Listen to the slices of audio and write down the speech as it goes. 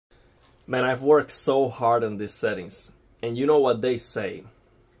Man, I've worked so hard on these settings, and you know what they say?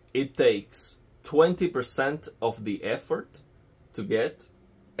 It takes 20% of the effort to get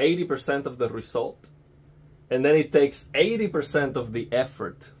 80% of the result, and then it takes 80% of the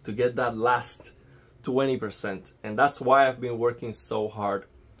effort to get that last 20%. And that's why I've been working so hard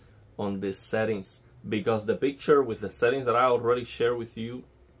on these settings, because the picture with the settings that I already shared with you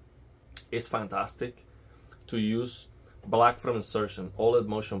is fantastic to use. Black from insertion, OLED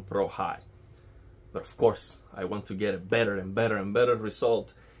Motion Pro High. But of course, I want to get a better and better and better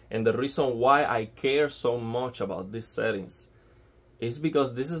result. And the reason why I care so much about these settings is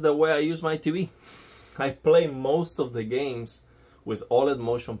because this is the way I use my TV. I play most of the games with OLED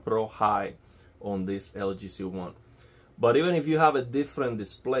Motion Pro High on this LG C1. But even if you have a different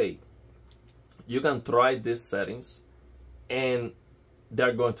display, you can try these settings and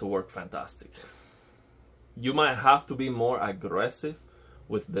they're going to work fantastic. You might have to be more aggressive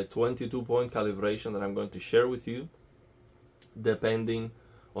with the 22-point calibration that I'm going to share with you, depending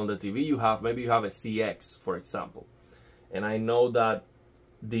on the TV you have. Maybe you have a CX, for example. And I know that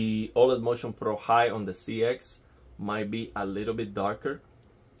the OLED Motion Pro High on the CX might be a little bit darker,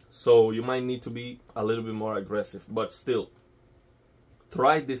 so you might need to be a little bit more aggressive. But still,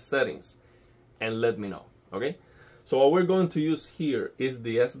 try these settings and let me know, okay? So what we're going to use here is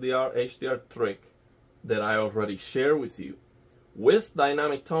the SDR HDR trick that I already shared with you with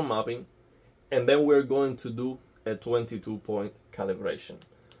dynamic tone mapping, and then we're going to do a 22-point calibration.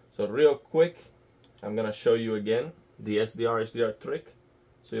 So real quick, I'm gonna show you again the SDR HDR trick,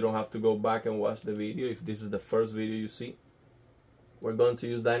 so you don't have to go back and watch the video if this is the first video you see. We're going to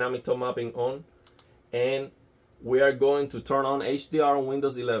use dynamic tone mapping on, and we are going to turn on HDR on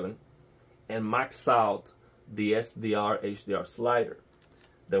Windows 11 and max out the SDR HDR slider.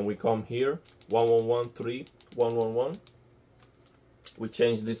 Then we come here, 1113, 111. We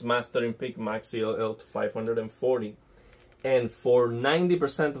change this mastering peak max CLL to 540. And for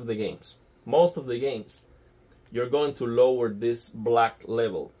 90% of the games, most of the games, you're going to lower this black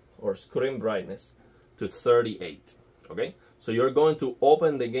level or screen brightness to 38. Okay? So you're going to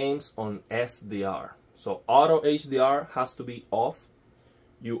open the games on SDR. So auto HDR has to be off.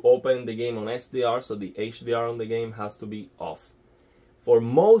 You open the game on SDR, so the HDR on the game has to be off. For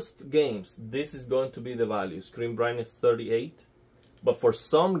most games, this is going to be the value, screen brightness 38, but for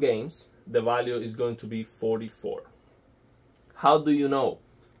some games, the value is going to be 44. How do you know?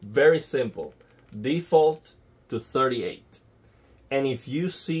 Very simple, default to 38. And if you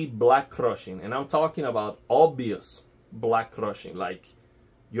see black crushing, and I'm talking about obvious black crushing, like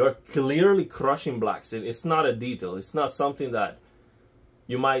you're clearly crushing blacks, it's not a detail, it's not something that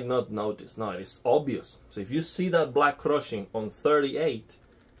you might not notice. No, it's obvious. So if you see that black crushing on 38,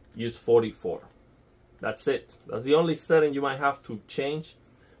 use 44. That's it. That's the only setting you might have to change.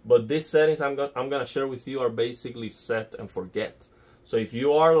 But these settings I'm gonna share with you are basically set and forget. So if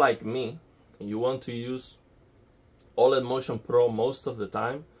you are like me and you want to use OLED Motion Pro most of the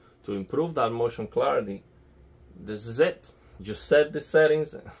time to improve that motion clarity, this is it. Just set the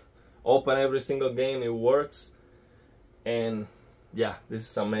settings, open every single game, it works, and yeah, this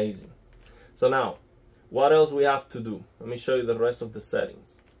is amazing. So now, what else we have to do? Let me show you the rest of the settings.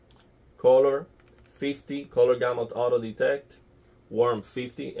 Color 50, color gamut auto detect, warm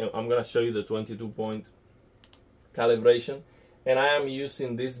 50, and I'm gonna show you the 22-point calibration. And I am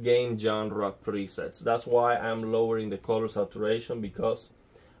using this game genre presets. That's why I'm lowering the color saturation, because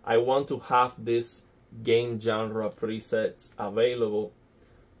I want to have this game genre presets available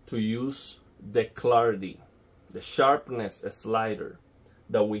to use the clarity, the sharpness slider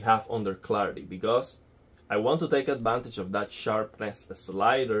that we have under clarity, because I want to take advantage of that sharpness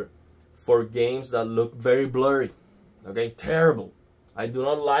slider for games that look very blurry. Okay, terrible. I do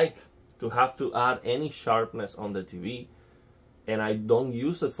not like to have to add any sharpness on the TV, and I don't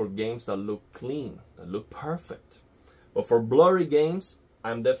use it for games that look clean, that look perfect. But for blurry games,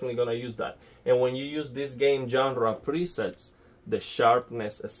 I'm definitely gonna use that. And when you use this game genre presets, the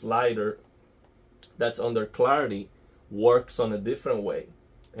sharpness slider that's under clarity works on a different way,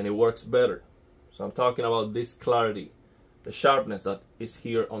 and it works better. So I'm talking about this clarity, the sharpness that is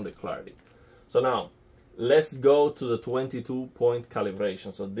here on the clarity. So now let's go to the 22-point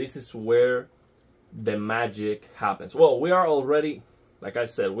calibration. So this is where the magic happens. Well, we are already, like I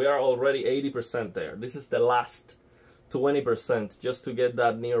said, we are already 80% there. This is the last 20% just to get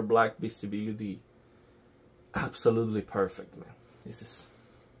that near black visibility absolutely perfect, man. This is,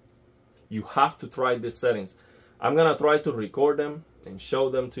 you have to try these settings. I'm gonna try to record them and show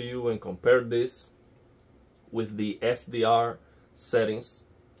them to you and compare this with the SDR settings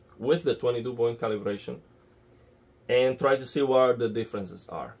with the 22-point calibration and try to see what the differences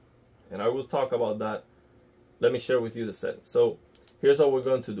are. and I will talk about that. Let me share with you the settings. So here's what we're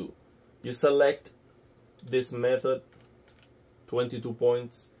going to do. You select this method, 22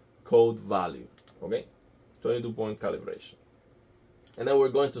 points code value, okay? 22-point calibration. And then we're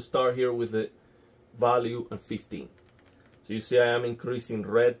going to start here with the value of 15. So you see I am increasing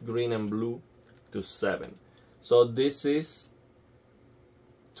red, green, and blue to 7. So this is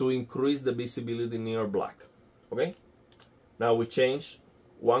to increase the visibility near black, okay? Now we change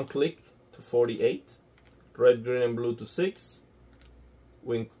one click to 48, red, green, and blue to 6.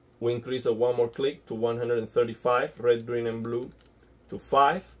 We increase it one more click to 135, red, green, and blue to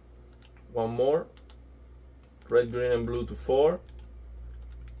 5. One more, red, green, and blue to 4.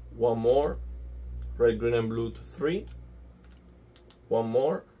 One more, red, green, and blue to 3. One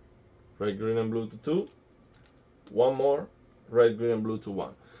more, red, green, and blue to 2. One more, red, green, and blue to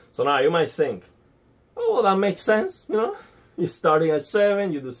 1. So now you might think, oh, well, that makes sense, you know? You're starting at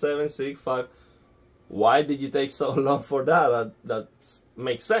 7, you do 7, 6, 5. Why did you take so long for that? That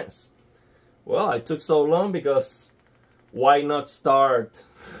makes sense. Well, I took so long because why not start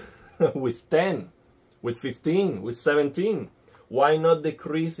with 10, with 15, with 17? Why not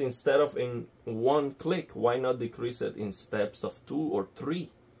decrease instead of in one click? Why not decrease it in steps of 2 or 3?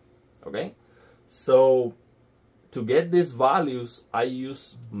 Okay, so to get these values, I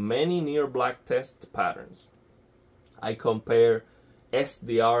use many near black test patterns. I compare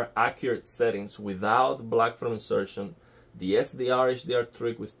SDR accurate settings without black from insertion, the SDR HDR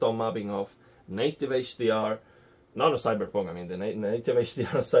trick with tone mapping off, native HDR, not a Cyberpunk. I mean, the native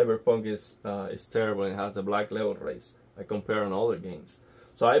HDR on Cyberpunk is terrible and has the black level race. I compare on other games.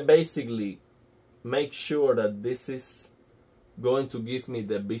 So I basically make sure that this is going to give me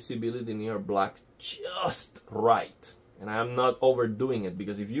the visibility near black just right. And I'm not overdoing it,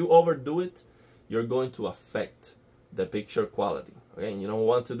 because if you overdo it, you're going to affect the picture quality. Okay, and you don't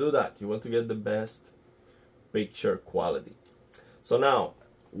want to do that. You want to get the best picture quality. So now,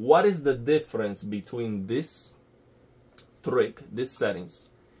 what is the difference between this trick, these settings,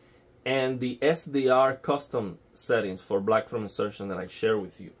 and the SDR custom settings for black from insertion that I share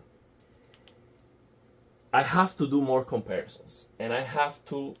with you? I have to do more comparisons, and I have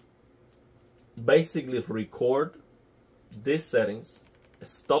to basically record these settings,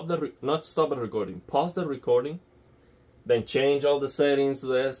 not stop the recording, pause the recording, then change all the settings to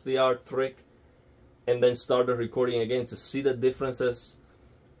the SDR trick, and then start the recording again to see the differences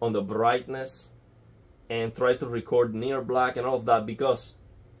on the brightness, and try to record near black and all of that, because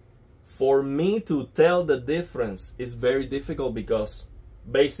for me to tell the difference is very difficult, because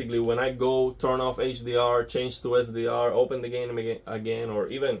basically when I go turn off HDR, change to SDR, open the game again, or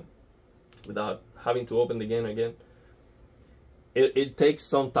even without having to open the game again, it takes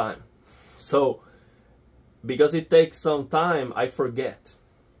some time. So because it takes some time, I forget.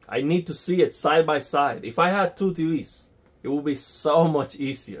 I need to see it side by side. If I had two TVs, it would be so much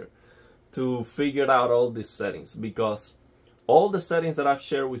easier to figure out all these settings, because all the settings that I've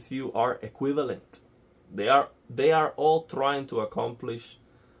shared with you are equivalent. They are all trying to accomplish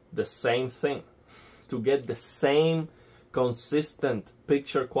the same thing, to get the same consistent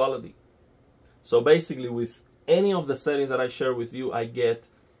picture quality. So basically with any of the settings that I share with you, I get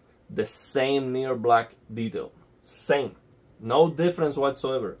the same near black detail. Same. No difference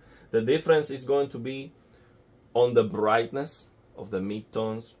whatsoever. The difference is going to be on the brightness of the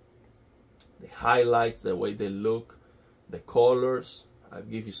midtones, the highlights, the way they look, the colors. I've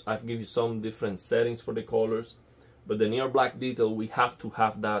give you some different settings for the colors, but the near black detail, we have to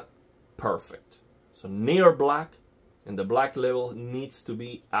have that perfect. So near black and the black level needs to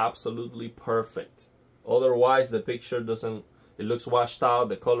be absolutely perfect. Otherwise the picture doesn't, it looks washed out,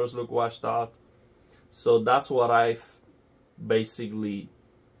 the colors look washed out. So that's what I've basically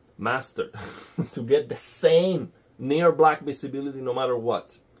mastered to get the same near black visibility no matter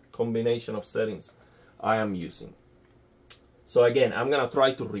what combination of settings I am using. So again, I'm gonna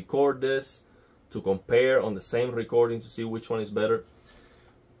try to record this to compare on the same recording to see which one is better.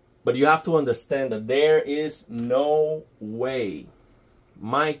 But you have to understand that there is no way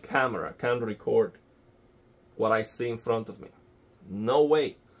my camera can record what I see in front of me. No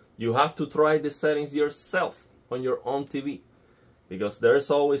way. You have to try the settings yourself on your own TV, because there's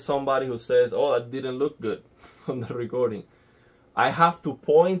always somebody who says, oh, that didn't look good on the recording. I have to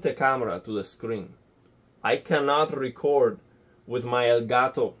point the camera to the screen. I cannot record with my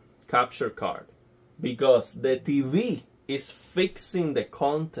Elgato capture card, because the TV is fixing the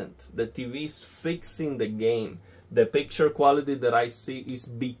content. The TV is fixing the game. The picture quality that I see is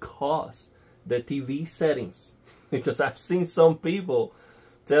because the TV settings. Because I've seen some people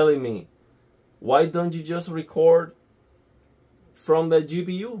telling me, why don't you just record from the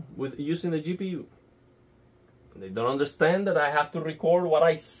GPU with using the GPU. They don't understand that I have to record what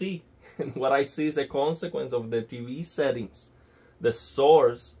I see. And what I see is a consequence of the TV settings. The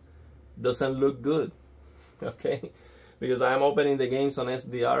source doesn't look good, okay? Because I'm opening the games on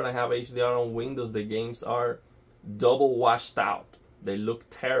SDR and I have HDR on Windows. The games are double washed out. They look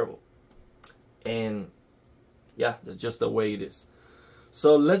terrible. And yeah, that's just the way it is.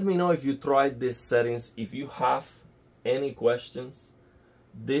 So let me know if you tried these settings. If you have any questions,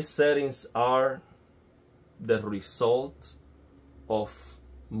 these settings are the result of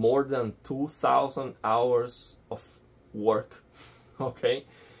more than 2,000 hours of work, okay?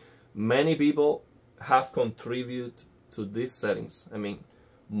 Many people have contributed to these settings. I mean,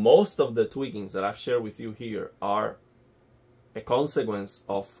 most of the tweakings that I've shared with you here are a consequence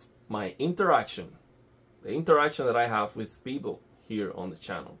of my interaction, the interaction that I have with people here on the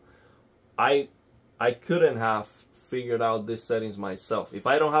channel. I couldn't have figured out these settings myself. If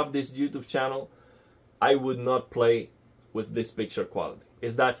I don't have this YouTube channel, I would not play with this picture quality.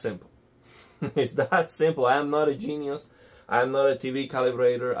 It's that simple. It's that simple. I am not a genius. I am not a TV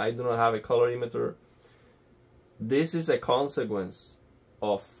calibrator. I do not have a colorimeter. This is a consequence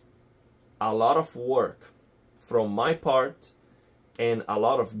of a lot of work from my part and a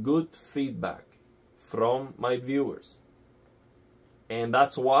lot of good feedback from my viewers. And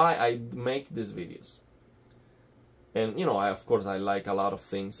that's why I make these videos. And you know, of course I like a lot of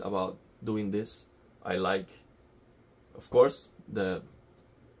things about doing this. I like, of course, the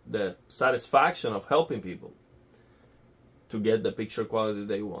satisfaction of helping people to get the picture quality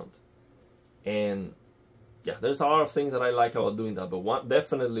they want. And yeah, there's a lot of things that I like about doing that, but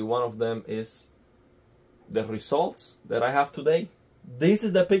definitely one of them is the results that I have today. This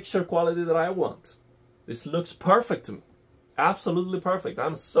is the picture quality that I want. This looks perfect to me. Absolutely perfect.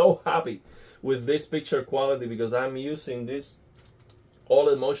 I'm so happy with this picture quality because I'm using this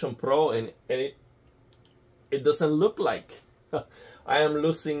OLED Motion Pro and it doesn't look like I am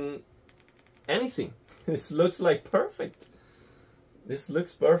losing anything. This looks like perfect. This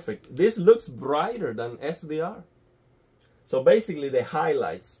looks perfect. This looks brighter than SDR. So basically the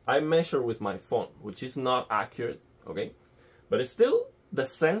highlights I measure with my phone, which is not accurate, okay? But it's still the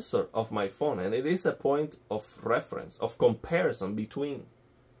sensor of my phone, and it is a point of reference, of comparison between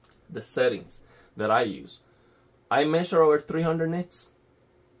the settings that I use. I measure over 300 nits.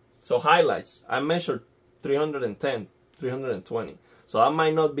 So highlights, I measure 310, 320. So that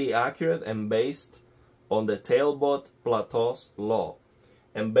might not be accurate, and based on the Talbot-Plateau's law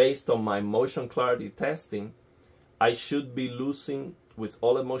and based on my motion clarity testing, I should be losing with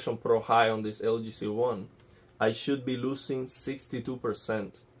OLED Motion Pro High on this LGC1, I should be losing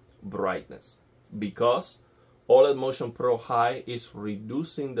 62% brightness because OLED Motion Pro High is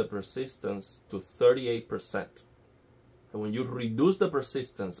reducing the persistence to 38%. And when you reduce the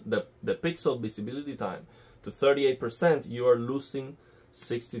persistence, the pixel visibility time to 38%, you are losing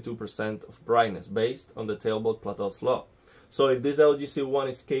 62% of brightness based on the Talbot-Plateau's law. So if this LGC1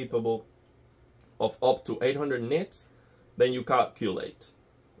 is capable of up to 800 nits, then you calculate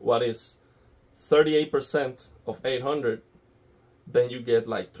what is 38% of 800, then you get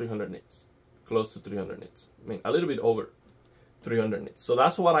like 300 nits, close to 300 nits. I mean, a little bit over 300 nits. So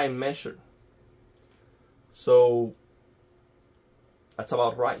that's what I measured. So that's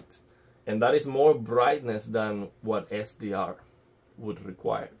about right. And that is more brightness than what SDR would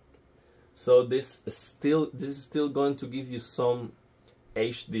require. So this is still going to give you some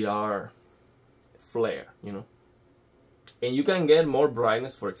HDR flare, you know. And you can get more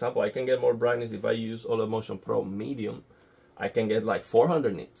brightness. For example, I can get more brightness if I use OLED Motion Pro Medium. I can get like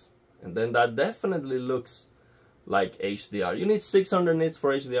 400 nits. And then that definitely looks like HDR. You need 600 nits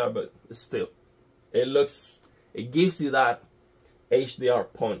for HDR, but still, it gives you that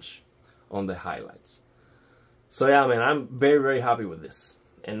HDR punch on the highlights. So yeah, man, I'm very, very happy with this.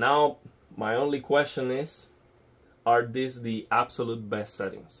 And now my only question is, are these the absolute best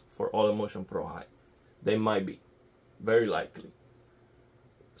settings for OLED Motion Pro High? They might be, very likely.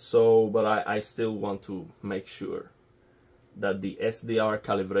 So, but I still want to make sure that the SDR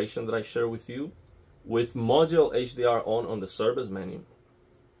calibration that I share with you, with module HDR on the service menu,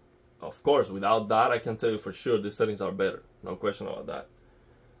 of course, without that, I can tell you for sure the settings are better. No question about that.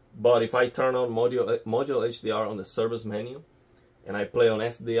 But if I turn on module HDR on the service menu and I play on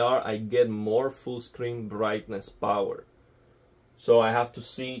SDR, I get more full screen brightness power. So I have to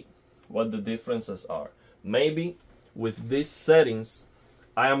see what the differences are. Maybe with these settings,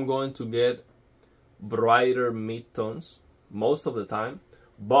 I am going to get brighter midtones most of the time.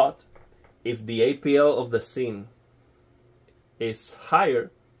 But if the APL of the scene is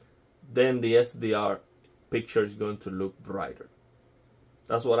higher, then the SDR picture is going to look brighter.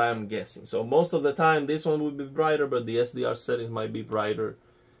 That's what I'm guessing. So most of the time this one would be brighter, but the SDR settings might be brighter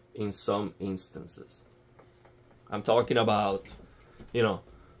in some instances. I'm talking about, you know,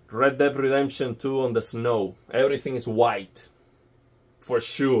 Red Dead Redemption 2 on the snow. Everything is white. For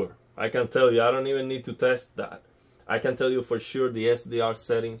sure. I can tell you, I don't even need to test that. I can tell you for sure the SDR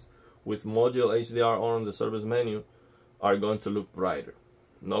settings with module HDR on the service menu are going to look brighter.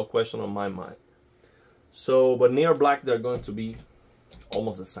 No question on my mind. So, but near black, they're going to be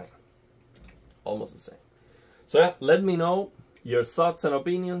almost the same. Almost the same. So yeah, let me know your thoughts and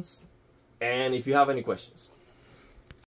opinions, and if you have any questions.